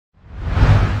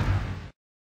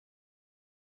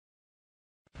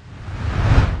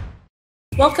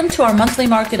Welcome to our monthly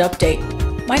market update.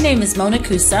 My name is Mona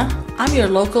Kusa. I'm your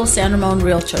local San Ramon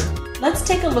realtor. Let's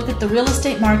take a look at the real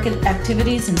estate market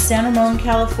activities in San Ramon,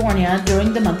 California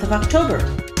during the month of October.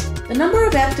 The number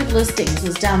of active listings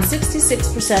was down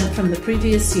 66% from the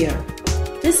previous year.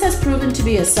 This has proven to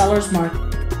be a seller's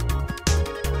market.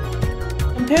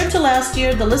 Compared to last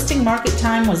year, the listing market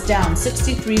time was down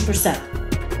 63%.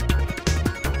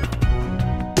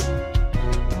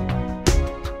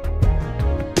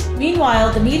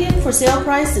 Meanwhile, the median for sale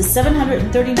price is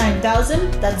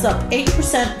 $739,000. That's up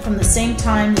 8% from the same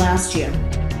time last year.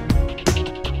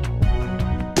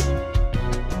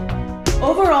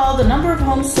 Overall, the number of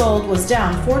homes sold was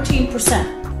down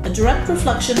 14%, a direct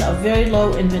reflection of very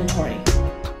low inventory.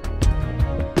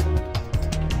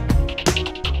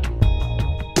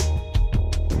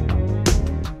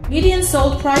 Median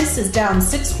sold price is down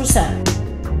 6%.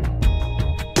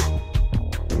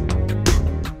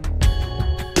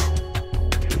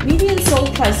 Median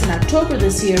sold price in October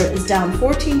this year is down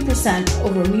 14%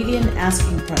 over median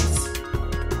asking price.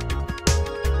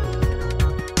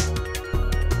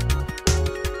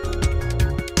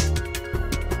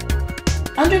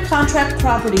 Under contract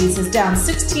properties is down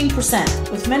 16%,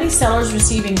 with many sellers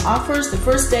receiving offers the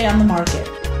first day on the market.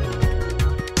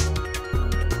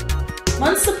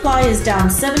 Month supply is down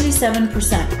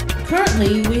 77%.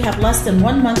 Currently, we have less than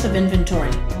 1 month of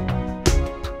inventory.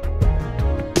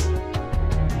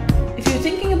 If you're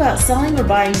thinking about selling or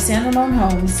buying San Ramon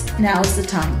homes, now is the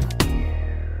time.